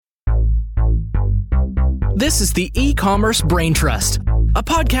This is the E-commerce Brain Trust, a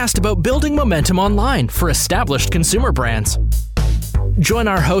podcast about building momentum online for established consumer brands. Join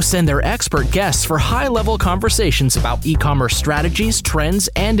our hosts and their expert guests for high-level conversations about e-commerce strategies, trends,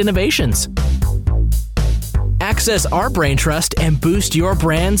 and innovations. Access our brain trust and boost your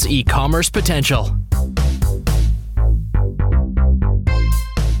brand's e-commerce potential.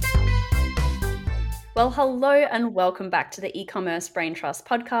 Well, hello and welcome back to the E-commerce Brain Trust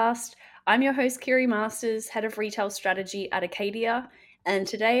podcast. I'm your host, Kiri Masters, Head of Retail Strategy at Acadia, and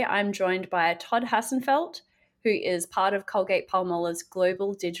today I'm joined by Todd Hassenfelt, who is part of Colgate-Palmolive's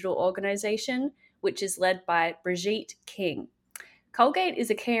global digital organization, which is led by Brigitte King. Colgate is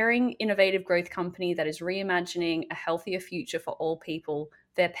a caring, innovative growth company that is reimagining a healthier future for all people,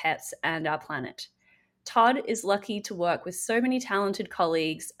 their pets, and our planet. Todd is lucky to work with so many talented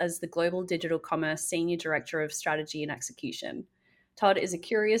colleagues as the Global Digital Commerce Senior Director of Strategy and Execution. Todd is a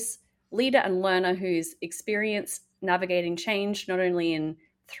curious leader and learner whose experience navigating change not only in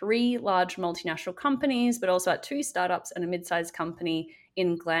 3 large multinational companies, but also at 2 startups and a mid-sized company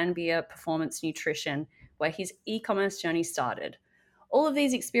in Glanbia Performance Nutrition, where his e-commerce journey started. All of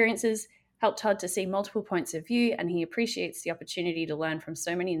these experiences helped Todd to see multiple points of view, and he appreciates the opportunity to learn from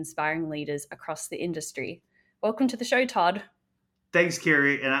so many inspiring leaders across the industry. Welcome to the show, Todd. Thanks,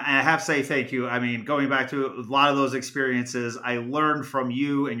 Kiri. And I have to say thank you. I mean, going back to a lot of those experiences, I learned from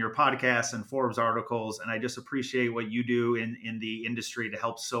you and your podcasts and Forbes articles, and I just appreciate what you do in the industry to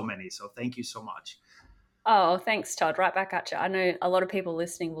help so many. So thank you so much. Oh, thanks, Todd. Right back at you. I know a lot of people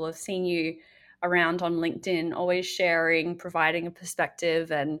listening will have seen you around on LinkedIn, always sharing, providing a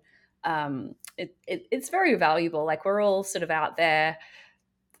perspective, and it's very valuable. Like, we're all sort of out there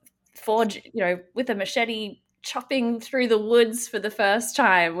with a machete chopping through the woods for the first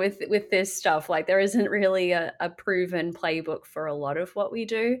time with this stuff. Like, there isn't really a proven playbook for a lot of what we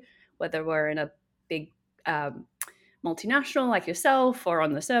do, whether we're in a big multinational like yourself or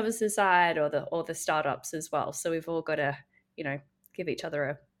on the services side or the startups as well. So we've all got to, give each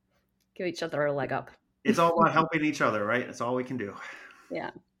other a leg up. It's all about helping each other, right? That's all we can do.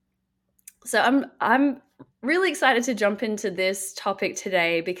 Yeah. So I'm really excited to jump into this topic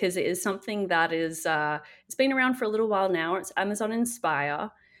today because it is something that is it's been around for a little while now. It's Amazon Inspire,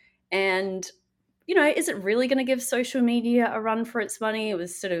 and is it really going to give social media a run for its money? It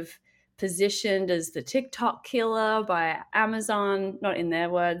was sort of positioned as the TikTok killer by Amazon, not in their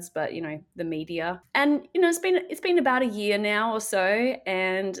words, but the media. And it's been about a year now or so,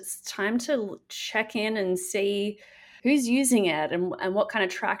 and it's time to check in and see who's using it and what kind of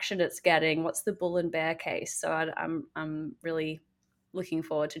traction it's getting. What's the bull and bear case? So I'm really looking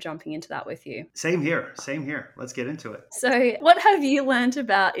forward to jumping into that with you. Same here. Let's get into it. So what have you learned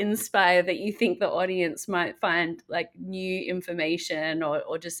about Inspire that you think the audience might find like new information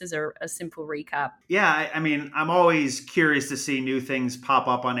or just as a simple recap? Yeah, I mean, I'm always curious to see new things pop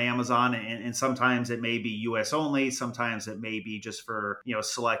up on Amazon, and sometimes it may be US only, sometimes it may be just for,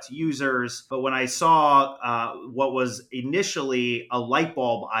 select users. But when I saw what was initially a light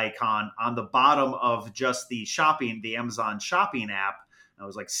bulb icon on the bottom of just the Amazon shopping app, I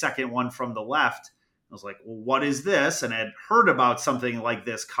was like second one from the left. I was like, well, what is this? And I had heard about something like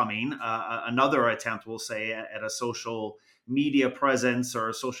this coming, another attempt, we'll say, at a social media presence or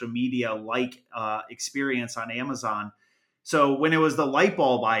a social media-like experience on Amazon. So when it was the light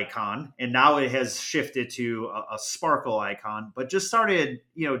bulb icon, and now it has shifted to a sparkle icon, but just started,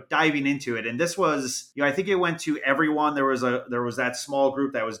 diving into it. And this was, I think it went to everyone. There was that small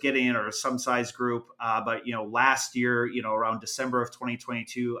group that was getting it, or some size group. But last year, around December of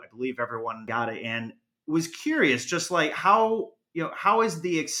 2022, I believe everyone got it, and was curious, just like how is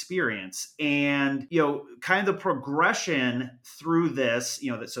the experience, and kind of the progression through this.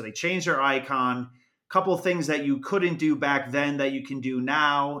 So they changed their icon. Couple of things that you couldn't do back then that you can do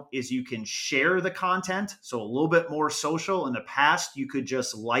now is you can share the content. So a little bit more social. In the past, you could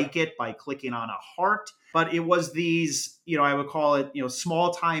just like it by clicking on a heart, but it was these, I would call it,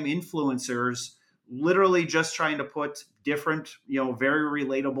 small time influencers, literally just trying to put different, very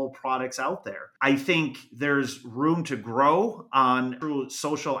relatable products out there. I think there's room to grow on the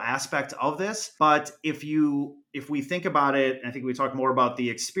social aspect of this, but if we think about it, I think we talk more about the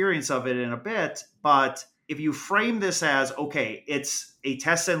experience of it in a bit, but if you frame this as, okay, it's a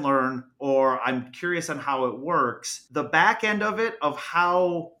test and learn, or I'm curious on how it works, the back end of it, of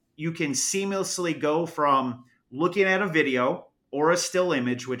how you can seamlessly go from looking at a video or a still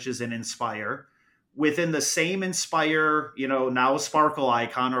image, which is an Inspire, within the same Inspire, now sparkle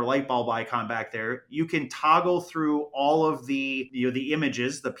icon or light bulb icon back there, you can toggle through all of the, the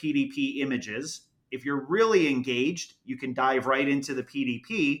images, the PDP images. If you're really engaged, you can dive right into the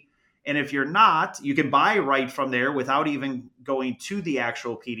PDP. And if you're not, you can buy right from there without even going to the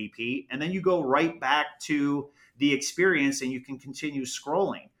actual PDP. And then you go right back to the experience and you can continue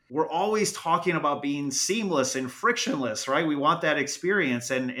scrolling. We're always talking about being seamless and frictionless, right? We want that experience.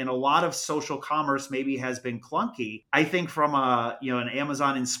 And a lot of social commerce maybe has been clunky. I think from an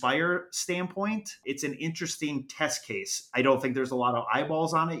Amazon Inspire standpoint, it's an interesting test case. I don't think there's a lot of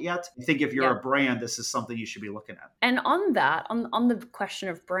eyeballs on it yet. I think if you're a brand, this is something you should be looking at. And on that, on the question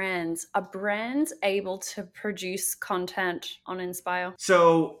of brands, are brands able to produce content on Inspire?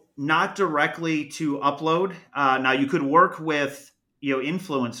 So not directly to upload. Now you could work with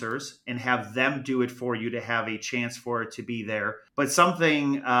influencers and have them do it for you to have a chance for it to be there. But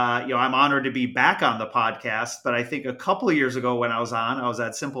something, I'm honored to be back on the podcast, but I think a couple of years ago when I was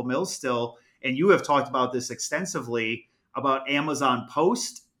at Simple Mills still, and you have talked about this extensively about Amazon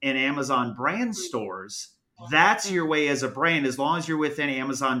Post and Amazon brand stores. That's your way as a brand, as long as you're within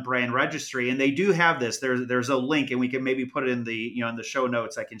Amazon brand registry. And they do have this. There's a link, and we can maybe put it in the show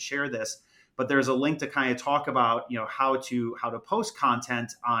notes. I can share this. But there's a link to kind of talk about, how to post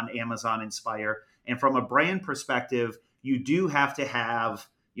content on Amazon Inspire. And from a brand perspective, you do have to have,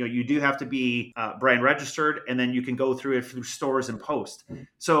 you do have to be brand registered, and then you can go through it through stores and post.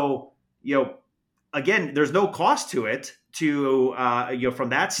 So, again, there's no cost to it from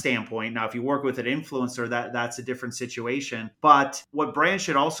that standpoint. Now, if you work with an influencer, that's a different situation. But what brands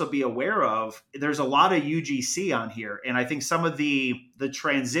should also be aware of, there's a lot of UGC on here. And I think some of the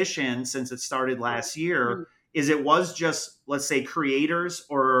transition since it started last year is it was just, let's say, creators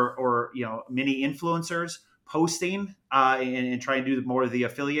or mini influencers posting and trying to do more of the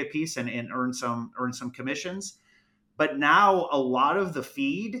affiliate piece and earn some commissions. But now a lot of the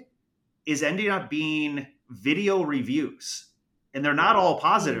feed is ending up being video reviews, and they're not all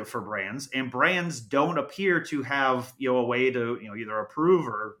positive for brands, and brands don't appear to have a way to either approve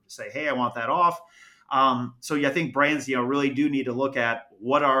or say, hey, I want that off. So I think brands really do need to look at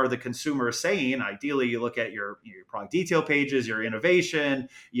what are the consumers saying. Ideally, you look at your product detail pages, your innovation,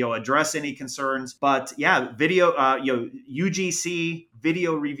 address any concerns. But video, UGC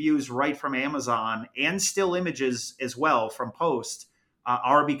video reviews right from Amazon and still images as well from Post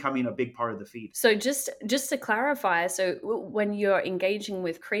are becoming a big part of the feed. So just to clarify, so when you're engaging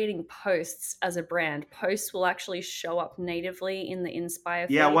with creating posts as a brand, posts will actually show up natively in the Inspire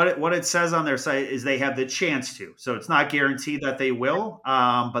feed? Yeah, what it says on their site is they have the chance to. So it's not guaranteed that they will,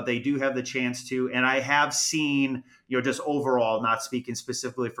 but they do have the chance to. And I have seen, just overall, not speaking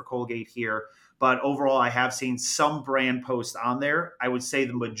specifically for Colgate here, but overall, I have seen some brand posts on there. I would say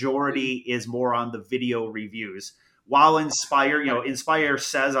the majority is more on the video reviews. While Inspire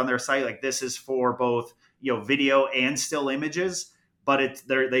says on their site, like, this is for both, video and still images, but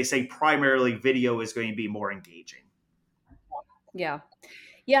they say primarily video is going to be more engaging. Yeah.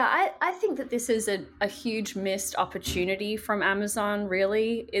 I think that this is a huge missed opportunity from Amazon,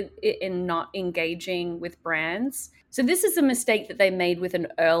 really, in not engaging with brands. So this is a mistake that they made with an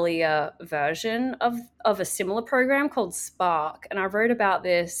earlier version of a similar program called Spark. And I wrote about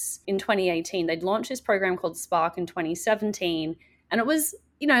this in 2018. They'd launched this program called Spark in 2017. And it was,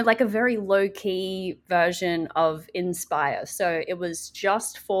 like a very low-key version of Inspire. So it was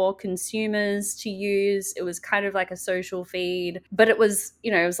just for consumers to use. It was kind of like a social feed. But it was,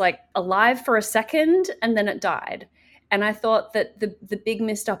 it was like alive for a second and then it died. And I thought that the big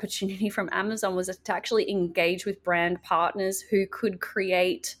missed opportunity from Amazon was to actually engage with brand partners who could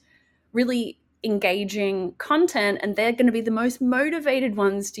create really engaging content, and they're going to be the most motivated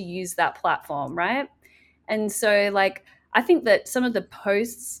ones to use that platform, right? And so, I think that some of the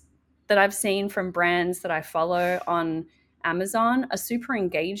posts that I've seen from brands that I follow on Amazon are super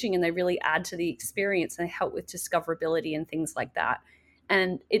engaging, and they really add to the experience and they help with discoverability and things like that.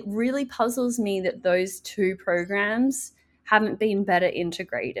 And it really puzzles me that those two programs haven't been better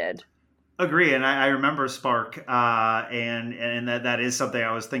integrated. Agree. And I remember Spark, and that is something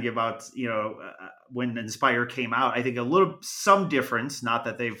I was thinking about, when Inspire came out. I think some difference, not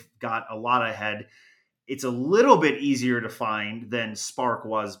that they've got a lot ahead. It's a little bit easier to find than Spark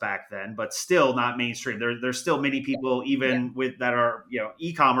was back then, but still not mainstream. There's still many people, even with that are,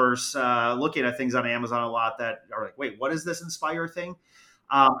 e-commerce, looking at things on Amazon a lot that are like, wait, what is this Inspire thing?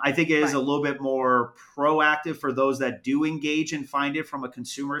 I think it is a little bit more proactive for those that do engage and find it from a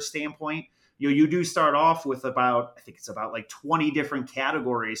consumer standpoint. You do start off with about 20 different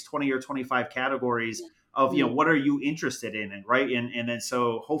categories, 20 or 25 categories of, what are you interested in? And right. And then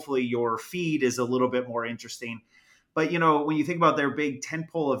so hopefully your feed is a little bit more interesting. But, when you think about their big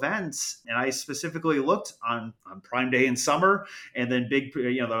tentpole events, and I specifically looked on Prime Day in summer, and then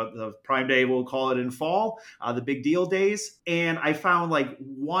the Prime Day, we'll call it in fall, the big deal days. And I found like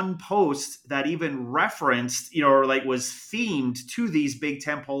one post that even referenced, or like was themed to these big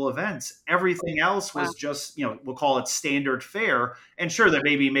tentpole events. Everything else was just, we'll call it standard fare. And sure, there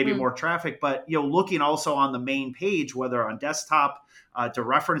may be more traffic, but, looking also on the main page, whether on desktop, to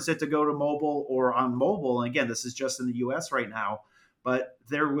reference it to go to mobile or on mobile. And again, this is just in the US right now, but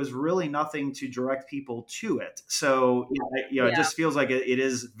there was really nothing to direct people to it. So, it just feels like it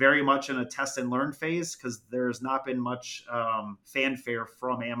is very much in a test and learn phase because there's not been much fanfare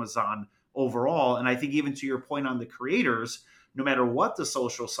from Amazon overall. And I think even to your point on the creators, no matter what the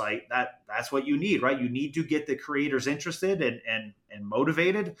social site, that's what you need, right? You need to get the creators interested and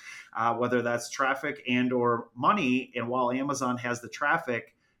motivated, whether that's traffic and or money. And while Amazon has the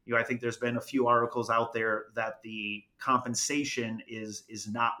traffic, I think there's been a few articles out there that the compensation is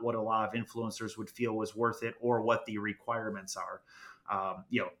not what a lot of influencers would feel was worth it or what the requirements are.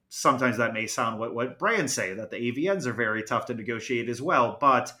 Sometimes that may sound what brands say, that the AVNs are very tough to negotiate as well.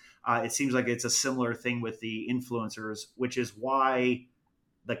 But it seems like it's a similar thing with the influencers, which is why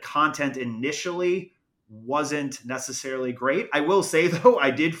the content initially wasn't necessarily great. I will say, though,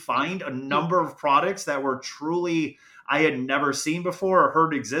 I did find a number of products that were truly I had never seen before or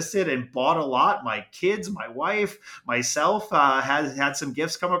heard existed and bought a lot. My kids, my wife, myself had some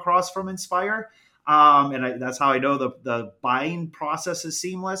gifts come across from Inspire. That's how I know the buying process is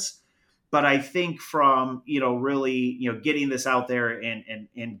seamless. But I think from, really, getting this out there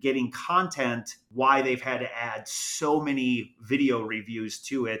and getting content, why they've had to add so many video reviews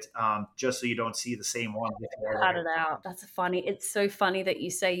to it, just so you don't see the same one. Cut it out. That's funny. It's so funny that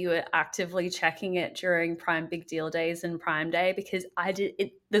you say you were actively checking it during Prime Big Deal Days and Prime Day, because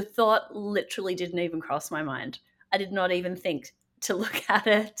the thought literally didn't even cross my mind. I did not even think to look at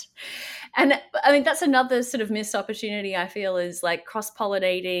it. And I mean, that's another sort of missed opportunity, I feel, is like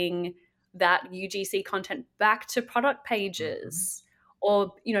cross-pollinating that UGC content back to product pages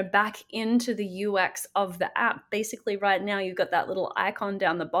or, back into the UX of the app. Basically, right now, you've got that little icon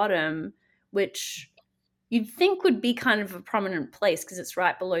down the bottom, which you'd think would be kind of a prominent place because it's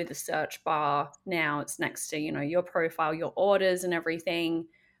right below the search bar now. It's next to, your profile, your orders and everything.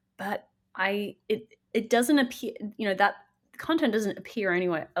 But it doesn't appear, that content doesn't appear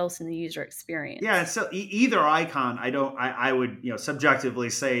anywhere else in the user experience. Yeah, so either icon, I would, subjectively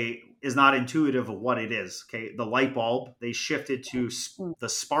say is not intuitive of what it is. Okay, the light bulb, they shifted to the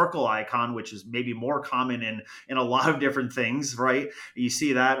sparkle icon, which is maybe more common in a lot of different things, right? You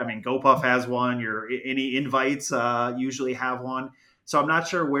see that. I mean, GoPuff has one. Any invites usually have one. So I'm not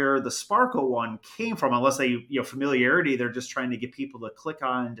sure where the sparkle one came from, unless they, familiarity, they're just trying to get people to click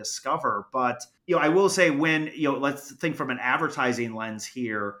on and discover. But, I will say when, let's think from an advertising lens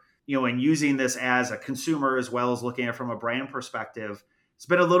here, and using this as a consumer as well as looking at it from a brand perspective, it's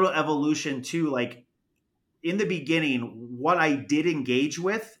been a little evolution too. Like in the beginning, what I did engage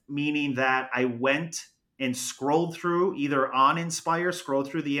with, meaning that I went and scrolled through either on Inspire, scrolled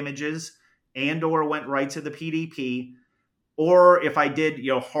through the images and or went right to the PDP. Or if I did,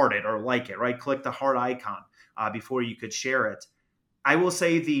 heart it or like it, right? Click the heart icon before you could share it. I will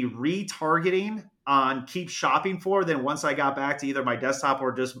say the retargeting on keep shopping for, then once I got back to either my desktop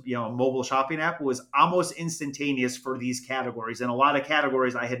or just, mobile shopping app was almost instantaneous for these categories. And a lot of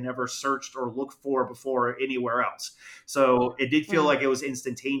categories I had never searched or looked for before anywhere else. So it did feel like it was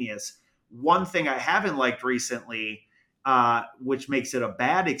instantaneous. One thing I haven't liked recently, which makes it a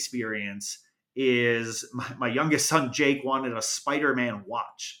bad experience, is my youngest son, Jake, wanted a Spider-Man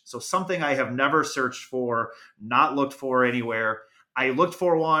watch. So something I have never searched for, not looked for anywhere. I looked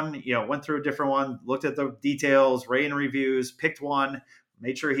for one, went through a different one, looked at the details, rating reviews, picked one,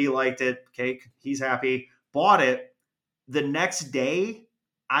 made sure he liked it. Okay, he's happy, bought it. The next day,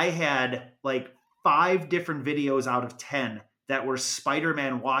 I had like 5 different videos out of 10 that were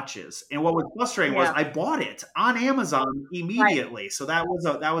Spider-Man watches. And what was frustrating was I bought it on Amazon immediately. Right. So that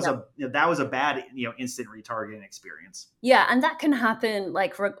was a bad, instant retargeting experience. Yeah. And that can happen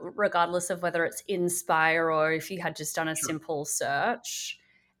like regardless of whether it's Inspire or if you had just done a simple search.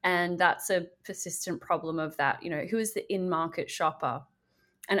 And that's a persistent problem of that, who is the in-market shopper?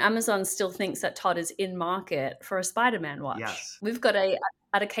 And Amazon still thinks that Todd is in market for a Spider-Man watch. Yes. We've got at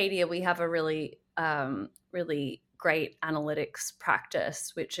Acadia, we have a really, really great analytics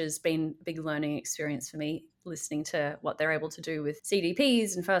practice, which has been a big learning experience for me, listening to what they're able to do with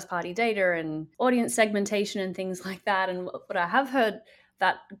CDPs and first-party data and audience segmentation and things like that. And what I have heard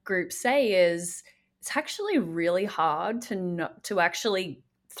that group say is it's actually really hard to actually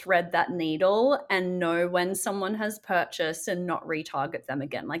thread that needle and know when someone has purchased and not retarget them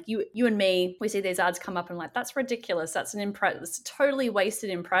again. Like you and me, we see these ads come up and like, that's ridiculous. That's it's a totally wasted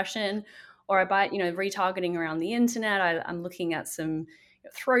impression. Or I buy, retargeting around the internet. I'm looking at some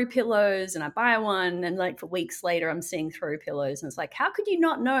throw pillows and I buy one, and like for weeks later I'm seeing throw pillows, and it's like, how could you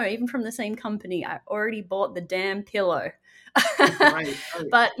not know? Even from the same company, I already bought the damn pillow. Right.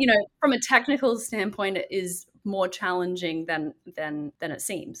 But from a technical standpoint, it is more challenging than it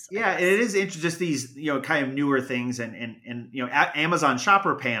seems. Yeah, and it is interesting, just these kind of newer things, and Amazon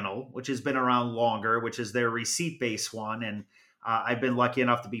Shopper Panel, which has been around longer, which is their receipt based one, and I've been lucky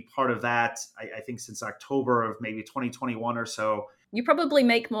enough to be part of that. I think since October of maybe 2021 or so. You probably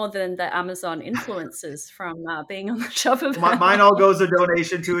make more than the Amazon influencers from being on the Shopper Panel. Mine all goes a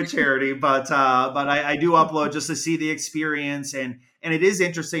donation to a charity, but I do upload just to see the experience, and it is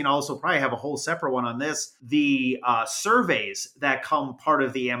interesting. Also, probably have a whole separate one on this. The surveys that come part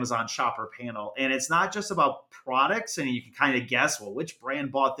of the Amazon Shopper Panel, and it's not just about products, and you can kind of guess, well, which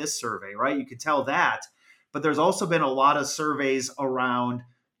brand bought this survey, right? You can tell that, but there's also been a lot of surveys around.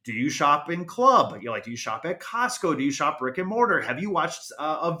 Do you shop in club? Do you shop at Costco? Do you shop brick and mortar? Have you watched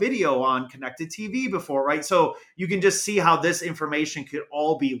a video on connected TV before, right? So you can just see how this information could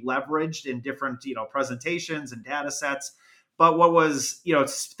all be leveraged in different, presentations and data sets. But what was,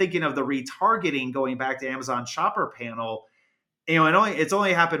 thinking of the retargeting, going back to Amazon Shopper Panel, it's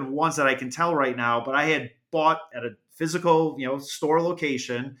only happened once that I can tell right now, but I had bought at a physical, store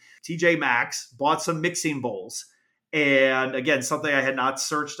location, TJ Maxx, bought some mixing bowls. And again, something I had not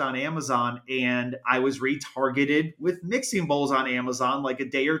searched on Amazon, and I was retargeted with mixing bowls on Amazon like a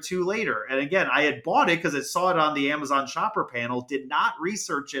day or two later. And again, I had bought it because I saw it on the Amazon Shopper Panel, did not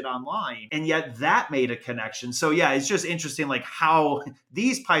research it online, and yet that made a connection. So yeah, it's just interesting like how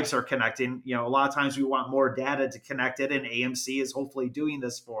these pipes are connecting. A lot of times we want more data to connect it, and AMC is hopefully doing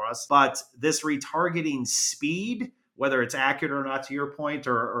this for us. But this retargeting speed, whether it's accurate or not, to your point,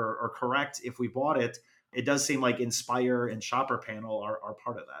 or correct if we bought it, it does seem like Inspire and Shopper Panel are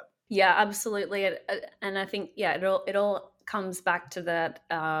part of that. Yeah, absolutely. And I think, it all comes back to that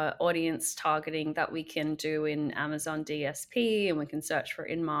audience targeting that we can do in Amazon DSP, and we can search for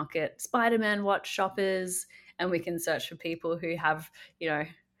in-market Spider-Man watch shoppers, and we can search for people who have,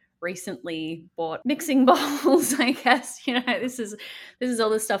 recently bought mixing bowls. I guess this is all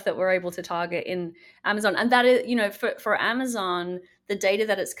the stuff that we're able to target in Amazon, and that is for Amazon, the data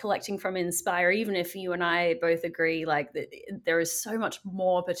that it's collecting from Inspire, even if you and I both agree like there is so much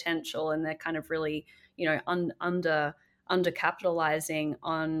more potential, and they're kind of really under capitalizing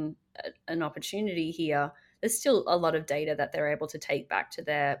on an opportunity here, there's still a lot of data that they're able to take back to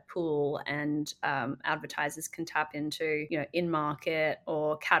their pool, and advertisers can tap into, in market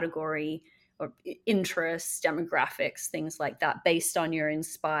or category or interests, demographics, things like that, based on your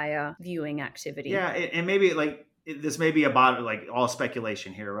Inspire viewing activity. Yeah, and maybe this may be about all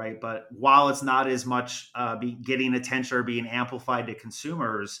speculation here, right? But while it's not as much getting attention or being amplified to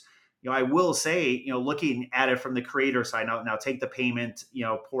consumers, I will say, looking at it from the creator side, now take the payment,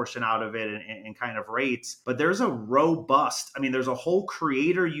 portion out of it and kind of rates, but there's a robust, there's a whole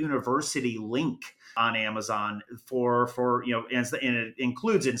creator university link on Amazon for and it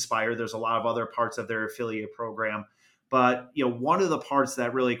includes Inspire. There's a lot of other parts of their affiliate program. But, one of the parts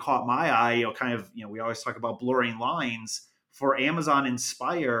that really caught my eye, we always talk about blurring lines for Amazon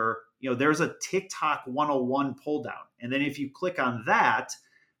Inspire, there's a TikTok 101 pull down. And then if you click on that,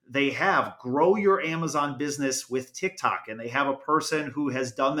 they have grow your Amazon business with TikTok. And they have a person who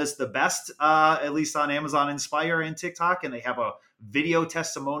has done this the best, at least on Amazon Inspire and TikTok. And they have a video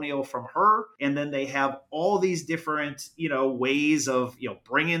testimonial from her. And then they have all these different, ways of,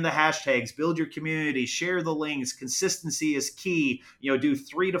 bring in the hashtags, build your community, share the links. Consistency is key. Do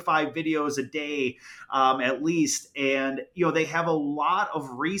 3 to 5 videos a day, at least. And, they have a lot of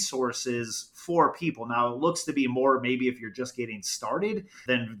resources for people. Now, it looks to be more maybe if you're just getting started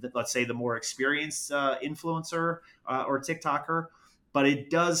than, let's say, the more experienced influencer or TikToker. But it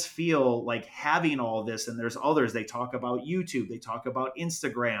does feel like having all this, and there's others, they talk about YouTube, they talk about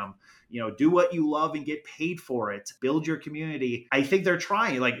Instagram, do what you love and get paid for it, build your community. I think they're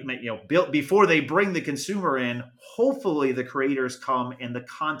trying, build before they bring the consumer in. Hopefully the creators come and the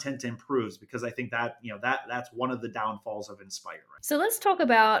content improves, because I think that, that's one of the downfalls of Inspire. Right? So let's talk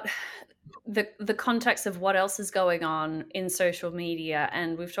about the context of what else is going on in social media.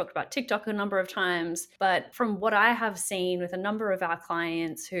 And we've talked about TikTok a number of times, but from what I have seen with a number of our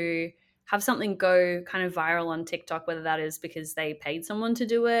clients who have something go kind of viral on TikTok, whether that is because they paid someone to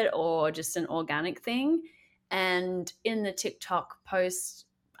do it or just an organic thing, and in the TikTok post,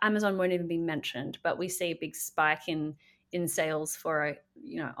 Amazon won't even be mentioned, but we see a big spike in in sales for a,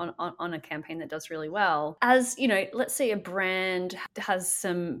 on a campaign that does really well. As let's say a brand has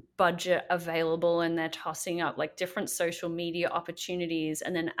some budget available and they're tossing up like different social media opportunities,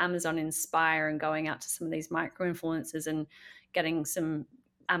 and then Amazon Inspire and going out to some of these micro influencers and getting some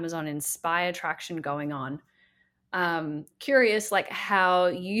Amazon Inspire traction going on. Curious like how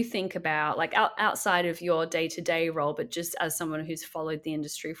you think about like outside of your day-to-day role, but just as someone who's followed the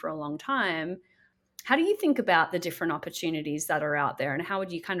industry for a long time, how do you think about the different opportunities that are out there, and how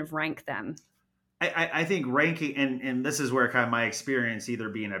would you kind of rank them? I think ranking, and this is where kind of my experience, either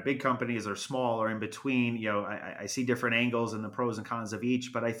being at big companies or small or in between, I see different angles and the pros and cons of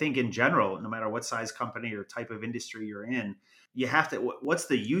each. But I think in general, no matter what size company or type of industry you're in, you have to, what's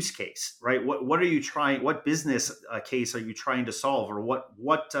the use case, right? What are you trying, what business case are you trying to solve? Or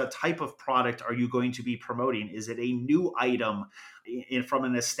what type of product are you going to be promoting? Is it a new item from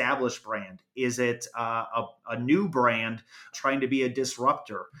an established brand? Is it a new brand trying to be a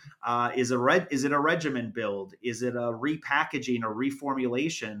disruptor? Is it a regimen build? Is it a repackaging or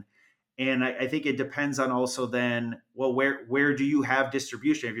reformulation? And I think it depends on also then, well, where do you have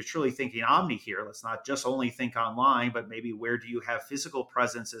distribution? If you're truly thinking omni here, let's not just only think online, but maybe where do you have physical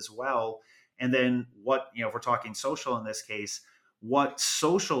presence as well? And then what, if we're talking social in this case, what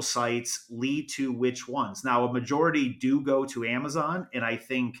social sites lead to which ones? Now, a majority do go to Amazon. And I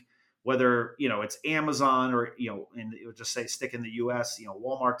think whether, it's Amazon or, and it would just say stick in the US,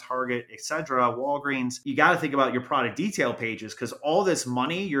 Walmart, Target, etc., Walgreens, you got to think about your product detail pages, because all this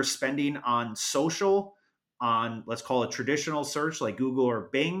money you're spending on social, on let's call it traditional search like Google or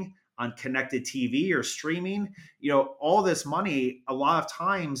Bing, on connected TV or streaming, all this money, a lot of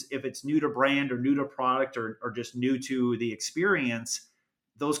times, if it's new to brand or new to product or just new to the experience,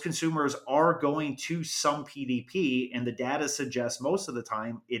 those consumers are going to some PDP, and the data suggests most of the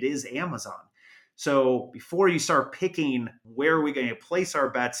time it is Amazon. So before you start picking where are we going to place our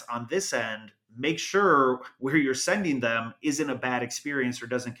bets on this end, make sure where you're sending them isn't a bad experience or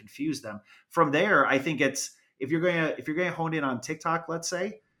doesn't confuse them. From there, I think it's, if you're going to hone in on TikTok, let's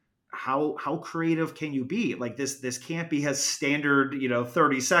say, how creative can you be? Like this can't be a standard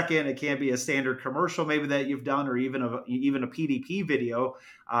 30-second, it can't be a standard commercial maybe that you've done, or even a PDP video,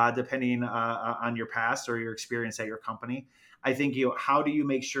 depending on your past or your experience at your company. I think how do you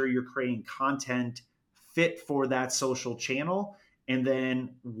make sure you're creating content fit for that social channel? And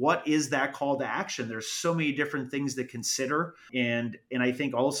then what is that call to action? There's so many different things to consider. And I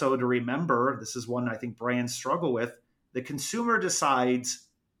think also to remember, this is one I think brands struggle with, the consumer decides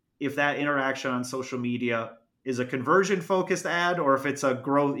if that interaction on social media is a conversion focused ad or if it's a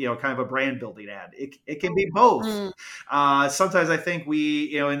growth, kind of a brand building ad. It can be both. Sometimes I think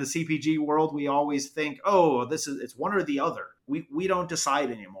we, in the CPG world, we always think, oh, it's one or the other. We don't decide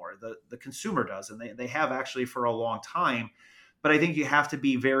anymore. The consumer does, and they have actually for a long time. But I think you have to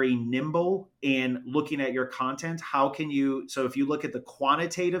be very nimble in looking at your content. So if you look at the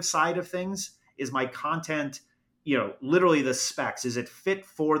quantitative side of things, is my content, literally the specs, is it fit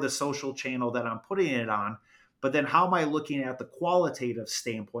for the social channel that I'm putting it on? But then how am I looking at the qualitative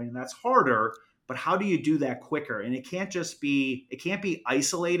standpoint? And that's harder, but how do you do that quicker? And it can't be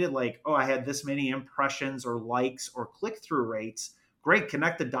isolated like, oh, I had this many impressions or likes or click-through rates. Great,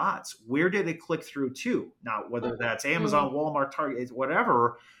 connect the dots. Where did it click through to? Now, whether that's Amazon, Walmart, Target,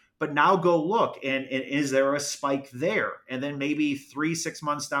 whatever, but now go look, and is there a spike there? And then maybe 3-6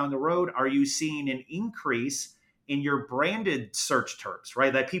 months down the road, are you seeing an increase in your branded search terms,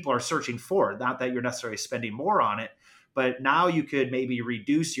 right? That people are searching for, not that you're necessarily spending more on it, but now you could maybe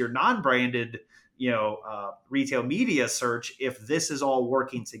reduce your non-branded, retail media search if this is all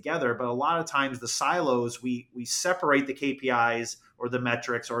working together. But a lot of times the silos, we separate the KPIs or the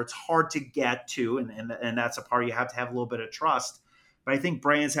metrics, or it's hard to get to. And that's a part you have to have a little bit of trust. But I think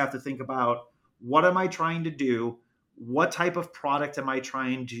brands have to think about, what am I trying to do? What type of product am I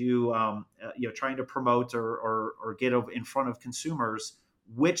trying to promote or get in front of consumers?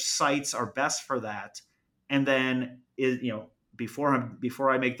 Which sites are best for that? And then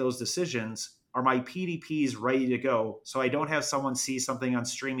before I make those decisions, are my PDPs ready to go? So I don't have someone see something on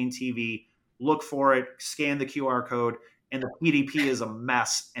streaming TV, look for it, scan the QR code, and the PDP is a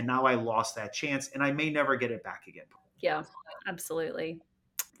mess. And now I lost that chance, and I may never get it back again. Yeah, absolutely.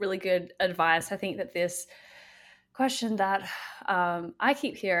 Really good advice. I think that this question that I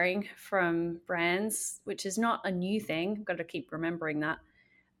keep hearing from brands, which is not a new thing, I've got to keep remembering that,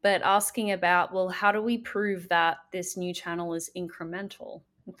 but asking about, well, how do we prove that this new channel is incremental?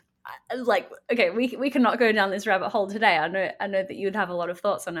 Like, okay, we cannot go down this rabbit hole today. I know that you would have a lot of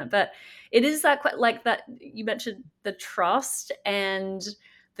thoughts on it, but it is that like that you mentioned, the trust and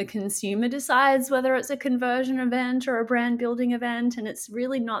the consumer decides whether it's a conversion event or a brand building event. And it's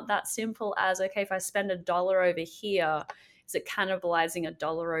really not that simple as, okay, if I spend $1 over here, is it cannibalizing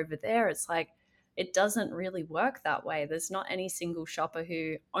 $1 over there? It's like, it doesn't really work that way. There's not any single shopper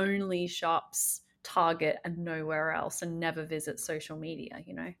who only shops Target and nowhere else and never visits social media,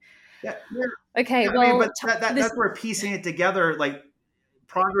 you know? Yeah. Okay, I mean, but that's where piecing it together, like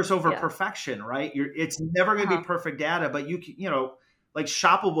progress over perfection, right? It's never going to be perfect data, but like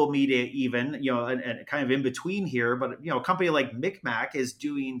shoppable media even, and kind of in between here, but a company like Micmac is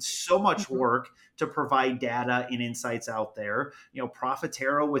doing so much work to provide data and insights out there.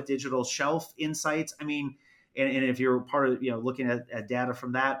 Profitero with digital shelf insights. I mean, and if you're part of, looking at data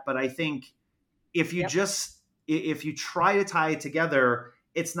from that, but I think if you if you try to tie it together,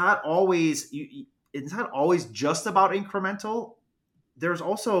 it's not always just about incremental. There's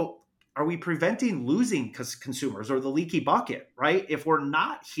also, are we preventing losing consumers or the leaky bucket, right? If we're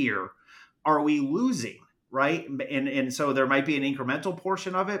not here, are we losing, right? And so there might be an incremental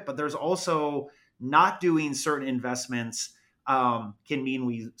portion of it, but there's also not doing certain investments can mean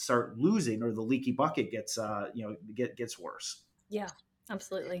we start losing, or the leaky bucket gets worse. Yeah,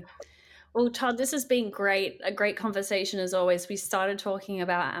 absolutely. Well, Todd, this has been great. A great conversation as always. We started talking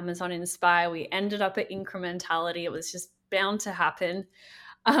about Amazon Inspire. We ended up at incrementality. It was just bound to happen.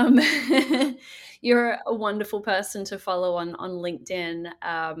 You're a wonderful person to follow on LinkedIn.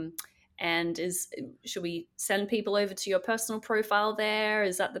 Should we send people over to your personal profile there?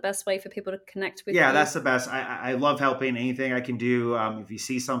 Is that the best way for people to connect with you? Yeah, that's the best. I love helping. Anything I can do. If you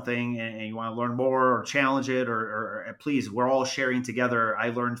see something and you want to learn more or challenge it, or please, we're all sharing together. I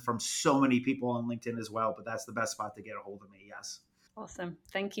learned from so many people on LinkedIn as well, but that's the best spot to get a hold of me. Yes. Awesome.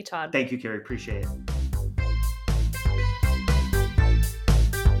 Thank you, Todd. Thank you, Carrie. Appreciate it.